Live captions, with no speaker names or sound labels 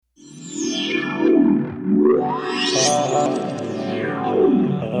Peace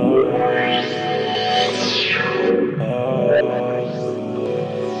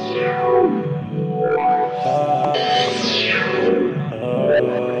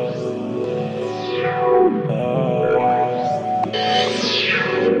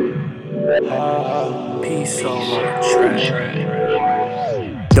all on the track.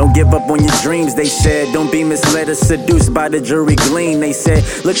 Don't give up on your dreams, they said. Don't be misled or seduced by the jury gleam. They said,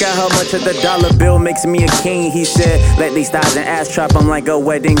 look at how much of the dollar bill makes me a king. He said, let these thighs and ass trap them like a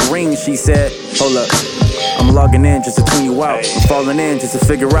wedding ring. She said, hold up, I'm logging in just to tune you out. I'm falling in just to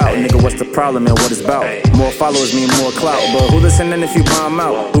figure out, nigga, what's the problem and what it's about. More followers mean more clout, but who listening if you bomb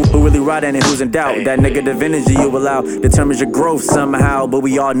out? Who really riding and who's in doubt? That negative energy you allow determines your growth somehow, but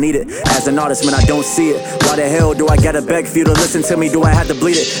we all need it. As an artist, man, I don't see it. Why the hell do I gotta beg for you to listen to me? Do I have to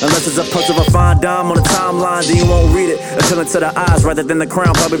bleed it? Unless it's a punch of a fine dime on the timeline, then you won't read it. Appealing to the eyes rather than the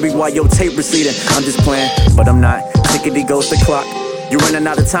crown, probably why your tape receding. I'm just playing, but I'm not. Tickety goes the clock. You're running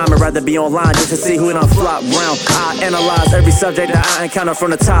out of time, I'd rather be online just to see who done flop round. I analyze every subject that I encounter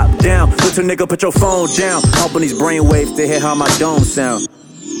from the top down. Little nigga, put your phone down. Hop on these brainwaves to hear how my dome sound.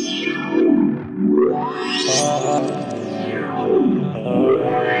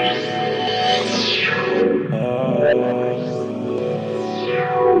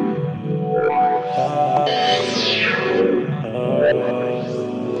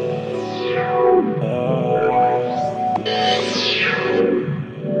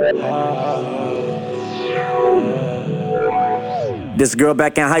 This girl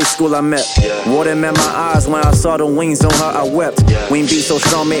back in high school I met. Water met my eyes when I saw the wings on her, I wept. Wing beat so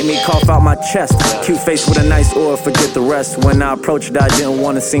strong made me cough out my chest. Cute face with a nice aura, forget the rest. When I approached her, I didn't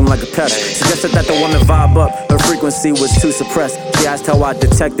want to seem like a pest. Suggested that the one to vibe up, her frequency was too suppressed. She asked how I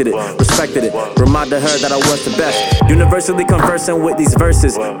detected it, respected it, reminded her that I was the best. Universally conversing with these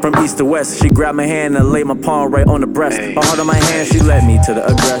verses, from east to west. She grabbed my hand and laid my palm right on the breast. Her heart on my hand, she led me to the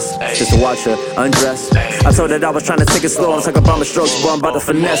aggress, just to watch her undress. I told her that I was trying to take it slow and talk about my strokes, but I'm about to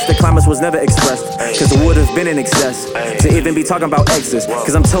finesse. The climax was never expressed, cause it would've been in excess to even be talking about exes.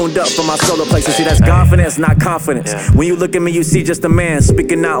 Cause I'm tuned up for my solo places. See, that's confidence, not confidence. When you look at me, you see just a man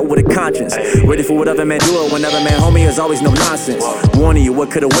speaking out with a conscience, ready for whatever man do it whenever man. Homie, is always no nonsense. Warning you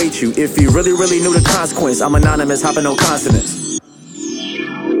what could await you if you really knew the consequence. I'm anonymous, hopping on consonants.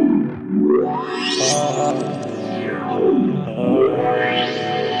 Oh,